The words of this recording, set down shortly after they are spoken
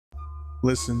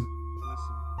Listen,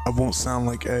 I won't sound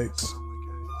like X,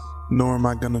 nor am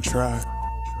I gonna try.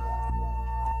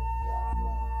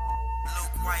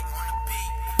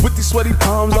 With these sweaty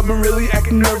palms, I've been really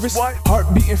acting nervous.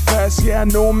 Heart beating fast, yeah, I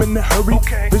know I'm in a hurry.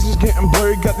 Vision's getting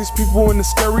blurry, got these people in the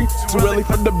scurry. Too early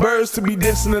for the birds to be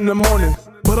dancing in the morning.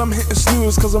 But I'm hitting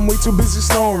snooze cause I'm way too busy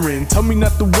snoring. Tell me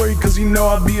not to worry cause you know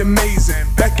I'll be amazing.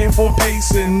 Back and forth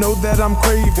pacing, know that I'm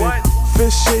craving.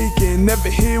 Fist shaking, never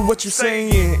hear what you're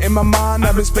saying. In my mind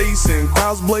I've been spacing,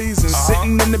 crowds blazing.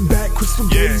 Sitting in the back, crystal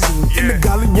blazing. In the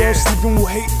golly world, sleeping with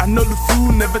hate. I know the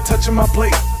food never touching my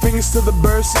plate. Fingers to the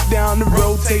bird, sit down and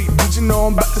rotate. Did you know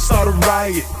I'm about to start a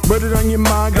riot? Murdered on your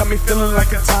mind, got me feeling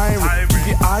like a tyrant. Keep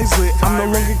your eyes lit, I'm no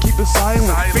longer keeping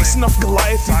silent. Facing off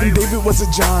Goliath, even David was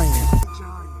a giant.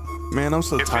 Man, I'm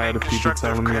so tired of people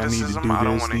telling me I need to do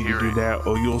this, need to do that,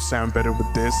 or you'll sound better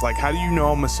with this. Like, how do you know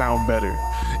I'm gonna sound better?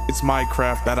 It's my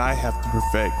craft that I have to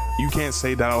perfect. You can't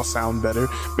say that I'll sound better.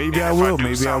 Maybe I will,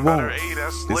 maybe I won't.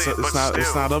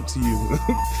 It's not up to you.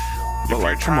 But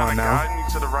like, come on now.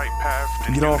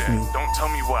 Get off me. Don't tell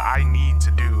me what I need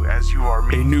to do, as you are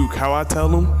me. Hey Nuke, how I tell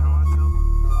him?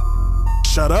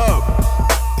 Shut up!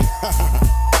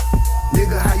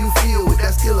 Nigga, how you feel with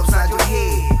that skill upside your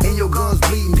head? And your guns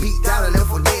bleeding, beat down and left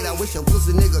for dead. I wish your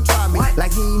pussy nigga try me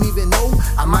like he ain't even know.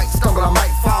 I might stumble, I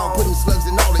might fall, putting slugs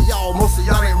in all of y'all. Most of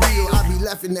y'all ain't real, I be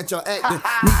laughing at your acting.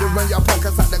 Need to run y'all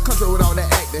podcast out the country with all that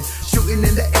acting. Shooting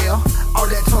in the air, all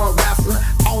that tongue wrestling.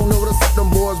 I don't know what to set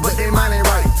them boys, but they mind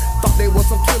ain't right. Thought they was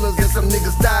some killers and some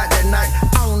niggas died that night.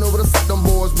 I don't know what to set them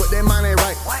boys, but they mind ain't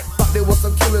right. Thought they was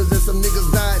some killers and some niggas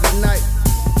died that night.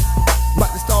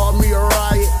 About to start me a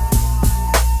riot.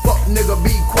 Fuck nigga,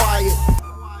 be quiet.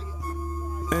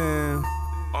 And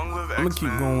I'm gonna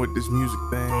keep going with this music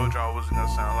thing.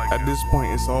 At this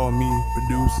point, it's all me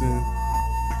producing,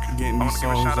 getting these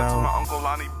songs out.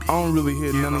 I don't really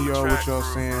hear none of y'all what y'all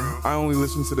saying. I only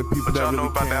listen to the people that really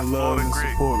care and love and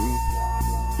support me.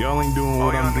 Y'all ain't doing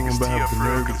what I'm doing, but have the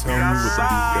nerve to tell me what to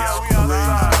do. That's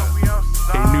crazy.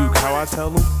 Hey Nuke, how I tell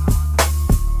them?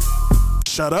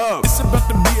 Shut up! It's about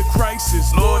to be a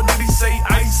crisis. Lord, did he say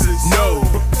ISIS? No.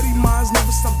 But petty minds never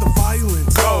stop the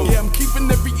violence. Go. Yeah, I'm keeping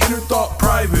every inner thought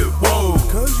private. Whoa.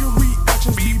 Cause your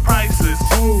reactions Be priceless.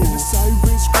 Oh. The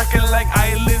sirens Cracking like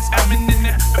eyelids. I'm in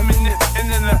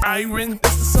the iron.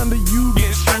 That's the sound of you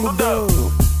Getting strangled up.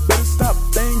 Better stop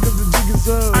bang cause the jig is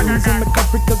up. Who's in the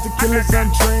country cause the killer's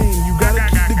untrained. You gotta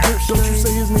keep the grip, don't you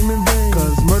say his name in vain.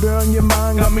 Cause murder on your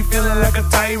mind Got me feeling like a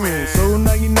tyrant. So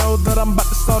now you know that I'm about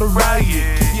to start a riot.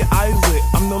 Keep your eyes lit,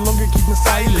 I'm no longer keeping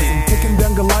silent. I'm taking